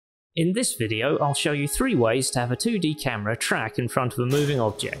In this video, I'll show you 3 ways to have a 2D camera track in front of a moving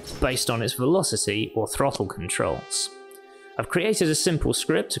object based on its velocity or throttle controls. I've created a simple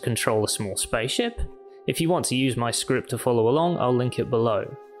script to control a small spaceship. If you want to use my script to follow along, I'll link it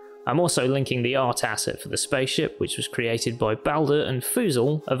below. I'm also linking the art asset for the spaceship, which was created by Baldur and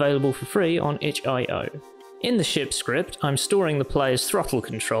Foozle, available for free on itch.io. In the ship script, I'm storing the player's throttle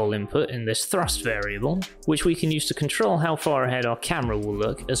control input in this thrust variable, which we can use to control how far ahead our camera will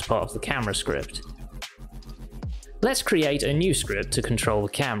look as part of the camera script. Let's create a new script to control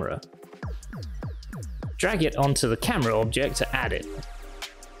the camera. Drag it onto the camera object to add it.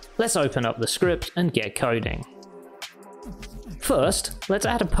 Let's open up the script and get coding. First, let's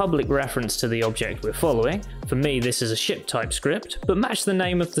add a public reference to the object we're following. For me, this is a ship type script, but match the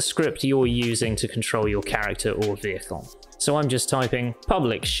name of the script you're using to control your character or vehicle. So I'm just typing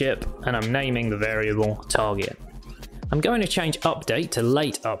public ship and I'm naming the variable target. I'm going to change update to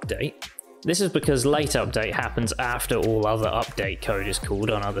late update. This is because late update happens after all other update code is called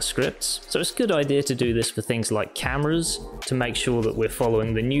on other scripts, so it's a good idea to do this for things like cameras to make sure that we're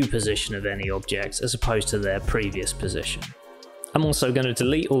following the new position of any objects as opposed to their previous position. I'm also going to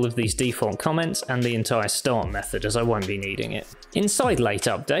delete all of these default comments and the entire start method as I won't be needing it. Inside late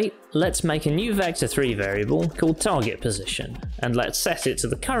update, let's make a new vector3 variable called target position, and let's set it to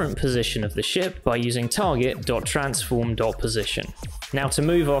the current position of the ship by using target.transform.position. Now to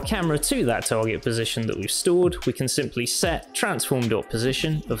move our camera to that target position that we've stored, we can simply set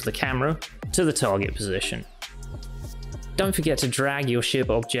transform.position of the camera to the target position. Don't forget to drag your ship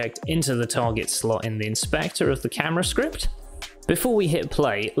object into the target slot in the inspector of the camera script. Before we hit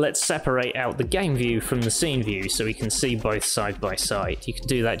play, let's separate out the game view from the scene view so we can see both side by side. You can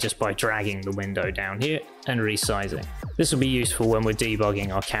do that just by dragging the window down here and resizing. This will be useful when we're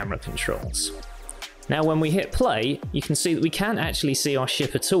debugging our camera controls. Now when we hit play, you can see that we can't actually see our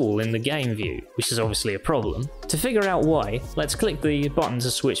ship at all in the game view, which is obviously a problem. To figure out why, let's click the button to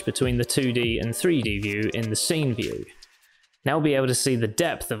switch between the 2D and 3D view in the scene view. Now we'll be able to see the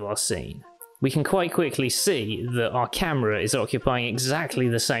depth of our scene. We can quite quickly see that our camera is occupying exactly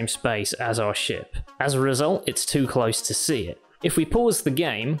the same space as our ship. As a result, it's too close to see it. If we pause the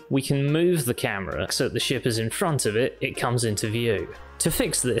game, we can move the camera so that the ship is in front of it, it comes into view. To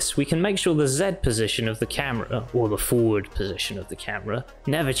fix this, we can make sure the Z position of the camera, or the forward position of the camera,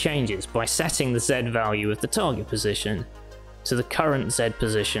 never changes by setting the Z value of the target position to the current Z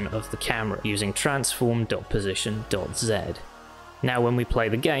position of the camera using transform.position.z. Now when we play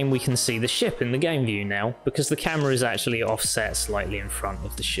the game, we can see the ship in the game view now, because the camera is actually offset slightly in front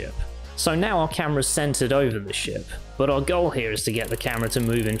of the ship. So now our camera's centered over the ship, but our goal here is to get the camera to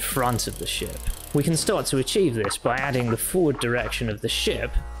move in front of the ship. We can start to achieve this by adding the forward direction of the ship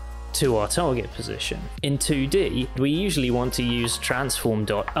to our target position. In 2D, we usually want to use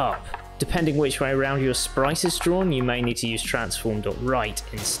transform.up. Depending which way around your sprite is drawn, you may need to use transform.right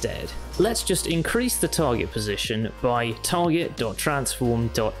instead. Let's just increase the target position by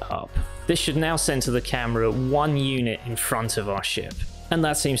target.transform.up. This should now center the camera 1 unit in front of our ship. And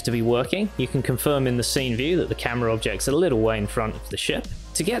that seems to be working. You can confirm in the scene view that the camera object's a little way in front of the ship.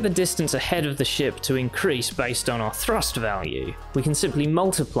 To get the distance ahead of the ship to increase based on our thrust value, we can simply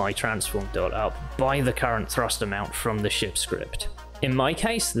multiply transform.up by the current thrust amount from the ship script. In my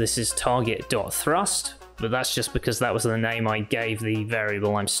case, this is target.thrust, but that's just because that was the name I gave the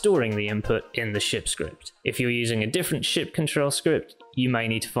variable I'm storing the input in the ship script. If you're using a different ship control script, you may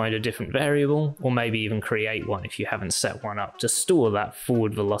need to find a different variable, or maybe even create one if you haven't set one up to store that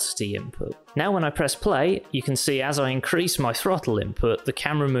forward velocity input. Now when I press play, you can see as I increase my throttle input, the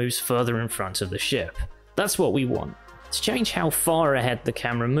camera moves further in front of the ship. That's what we want. To change how far ahead the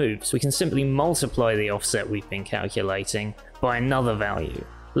camera moves, we can simply multiply the offset we've been calculating by another value.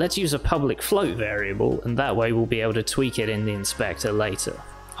 Let's use a public float variable, and that way we'll be able to tweak it in the inspector later.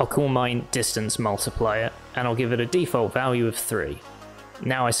 I'll call mine distance multiplier, and I'll give it a default value of 3.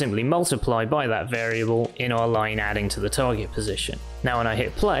 Now I simply multiply by that variable in our line adding to the target position. Now when I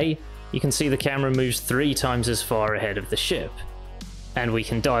hit play, you can see the camera moves 3 times as far ahead of the ship. And we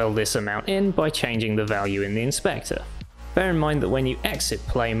can dial this amount in by changing the value in the inspector. Bear in mind that when you exit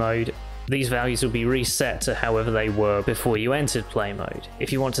play mode, these values will be reset to however they were before you entered play mode.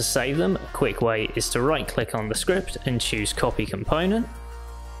 If you want to save them, a quick way is to right click on the script and choose copy component,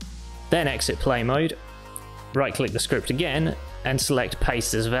 then exit play mode, right click the script again and select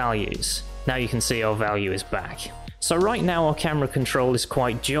paste as values. Now you can see our value is back. So right now our camera control is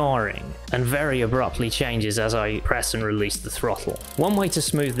quite jarring and very abruptly changes as I press and release the throttle. One way to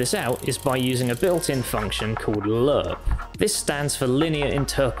smooth this out is by using a built-in function called lerp. This stands for linear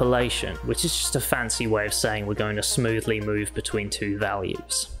interpolation, which is just a fancy way of saying we're going to smoothly move between 2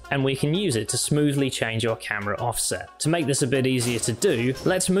 values. and we can use it to smoothly change our camera offset. To make this a bit easier to do,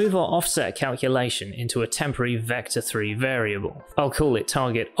 let's move our offset calculation into a temporary vector3 variable. I'll call it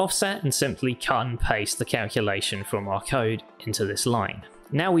target offset and simply cut and paste the calculation from our code into this line.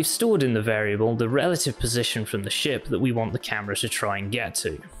 Now we've stored in the variable the relative position from the ship that we want the camera to try and get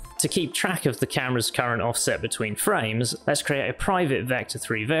to. To keep track of the camera's current offset between frames, let's create a private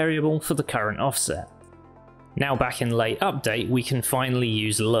vector3 variable for the current offset. Now back in late update, we can finally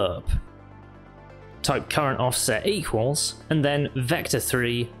use lerp. Type current offset equals, and then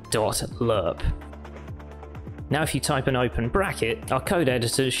vector3.lerp. Now if you type an open bracket, our code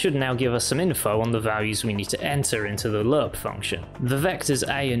editor should now give us some info on the values we need to enter into the lerp function. The vectors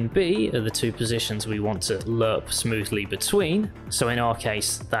A and B are the two positions we want to lerp smoothly between, so in our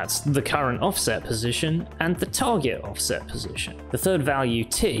case that's the current offset position and the target offset position. The third value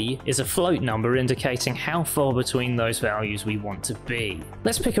T is a float number indicating how far between those values we want to be.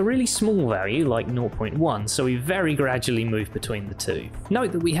 Let's pick a really small value like 0.1 so we very gradually move between the two.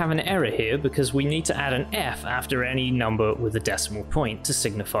 Note that we have an error here because we need to add an F after any number with a decimal point to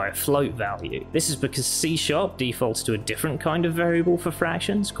signify a float value. This is because C# defaults to a different kind of variable for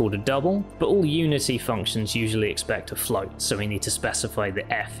fractions called a double, but all Unity functions usually expect a float, so we need to specify the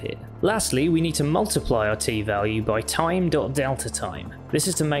F here. Lastly, we need to multiply our T value by time.delta_time. This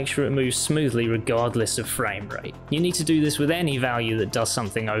is to make sure it moves smoothly regardless of frame rate. You need to do this with any value that does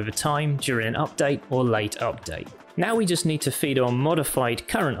something over time during an update or late update. Now we just need to feed our modified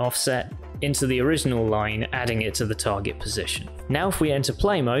current offset into the original line, adding it to the target position. Now if we enter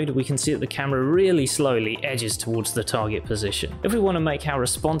play mode, we can see that the camera really slowly edges towards the target position. If we want to make how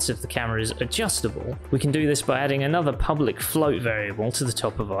responsive the camera is adjustable, we can do this by adding another public float variable to the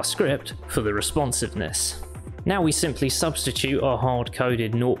top of our script for the responsiveness. Now we simply substitute our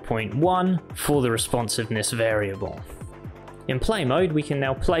hard-coded 0.1 for the responsiveness variable. In play mode, we can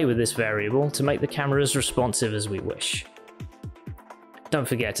now play with this variable to make the camera as responsive as we wish. Don't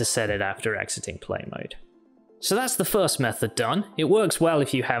forget to set it after exiting play mode. So that's the first method done. It works well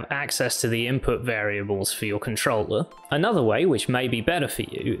if you have access to the input variables for your controller. Another way, which may be better for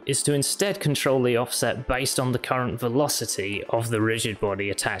you, is to instead control the offset based on the current velocity of the rigid body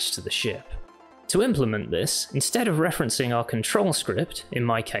attached to the ship. To implement this, instead of referencing our control script, in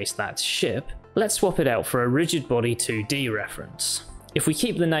my case that's ship, let's swap it out for a rigid body 2D reference. If we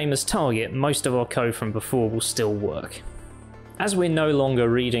keep the name as target, most of our code from before will still work. As we're no longer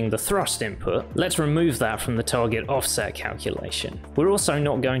reading the thrust input, let's remove that from the target offset calculation. We're also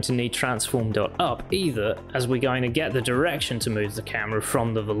not going to need transform.up either, as we're going to get the direction to move the camera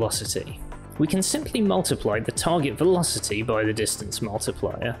from the velocity. We can simply multiply the target velocity by the distance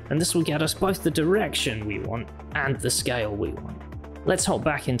multiplier, and this will get us both the direction we want and the scale we want. Let's hop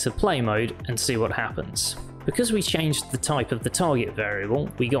back into play mode and see what happens. Because we changed the type of the target variable,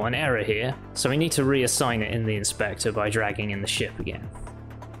 we got an error here, so we need to reassign it in the inspector by dragging in the ship again.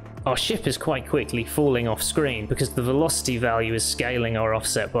 Our ship is quite quickly falling off screen because the velocity value is scaling our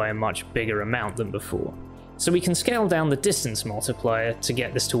offset by a much bigger amount than before. So we can scale down the distance multiplier to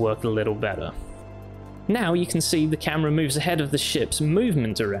get this to work a little better. Now you can see the camera moves ahead of the ship's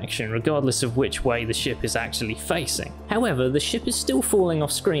movement direction regardless of which way the ship is actually facing. However, the ship is still falling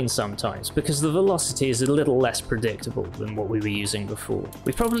off screen sometimes because the velocity is a little less predictable than what we were using before.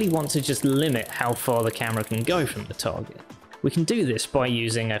 We probably want to just limit how far the camera can go from the target. We can do this by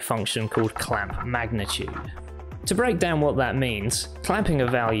using a function called clamp magnitude. To break down what that means, clamping a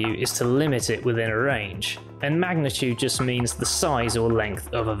value is to limit it within a range, and magnitude just means the size or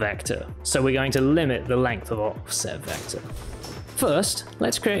length of a vector, so we're going to limit the length of our offset vector. First,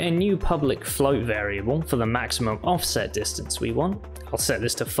 let's create a new public float variable for the maximum offset distance we want. I'll set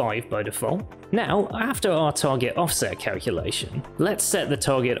this to 5 by default. Now, after our target offset calculation, let's set the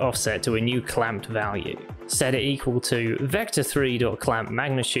target offset to a new clamped value. Set it equal to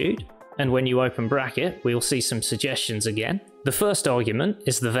vector3.clampMagnitude, and when you open bracket, we'll see some suggestions again. The first argument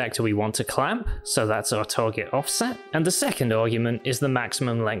is the vector we want to clamp, so that's our target offset, and the second argument is the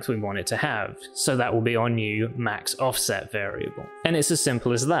maximum length we want it to have, so that will be our new max offset variable. And it's as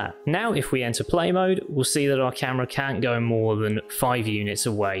simple as that. Now if we enter play mode, we'll see that our camera can't go more than 5 units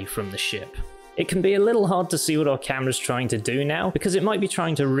away from the ship. It can be a little hard to see what our camera's trying to do now, because it might be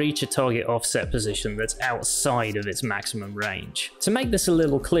trying to reach a target offset position that's outside of its maximum range. To make this a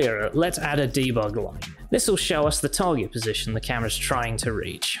little clearer, let's add a debug line. This will show us the target position the camera's trying to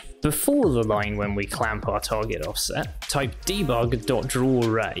reach. Before the line when we clamp our target offset, type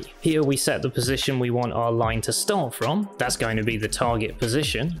debug.drawArray. Here we set the position we want our line to start from. That's going to be the target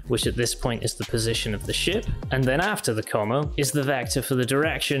position, which at this point is the position of the ship, and then after the comma is the vector for the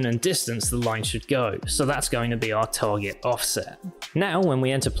direction and distance the line should go, so that's going to be our target offset. Now when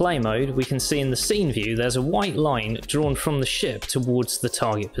we enter play mode, we can see in the scene view there's a white line drawn from the ship towards the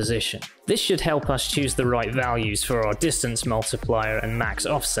target position. This should help us choose the right values for our distance multiplier and max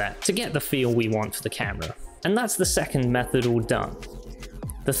offset to get the feel we want for the camera. And that's the second method all done.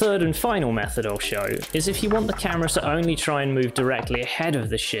 The third and final method I'll show is if you want the camera to only try and move directly ahead of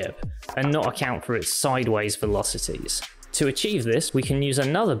the ship and not account for its sideways velocities. To achieve this, we can use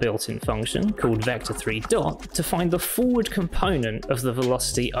another built-in function called vector3dot to find the forward component of the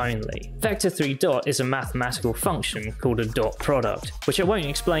velocity only. Vector3dot is a mathematical function called a dot product, which I won't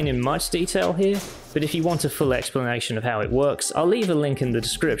explain in much detail here, but if you want a full explanation of how it works, I'll leave a link in the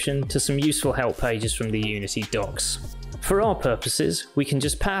description to some useful help pages from the Unity docs. For our purposes, we can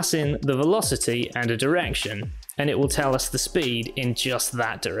just pass in the velocity and a direction, and it will tell us the speed in just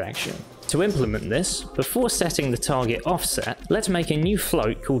that direction. To implement this, before setting the target offset, let's make a new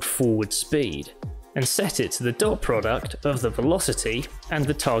float called forward speed, and set it to the dot product of the velocity and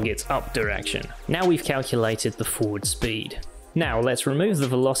the target's up direction. Now we've calculated the forward speed. Now let's remove the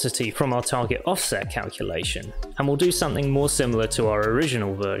velocity from our target offset calculation, and we'll do something more similar to our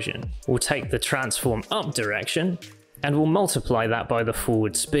original version. We'll take the transform up direction, and we'll multiply that by the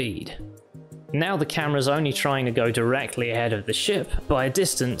forward speed. Now the camera's only trying to go directly ahead of the ship by a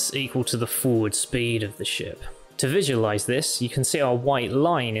distance equal to the forward speed of the ship. To visualize this, you can see our white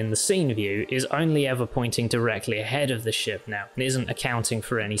line in the scene view is only ever pointing directly ahead of the ship now, and isn't accounting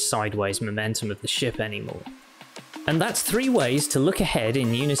for any sideways momentum of the ship anymore. And that's 3 ways to look ahead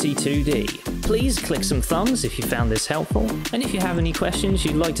in Unity 2D. Please click some thumbs if you found this helpful, and if you have any questions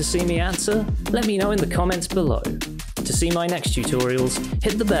you'd like to see me answer, let me know in the comments below. To see my next tutorials,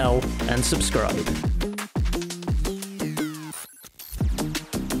 hit the bell and subscribe.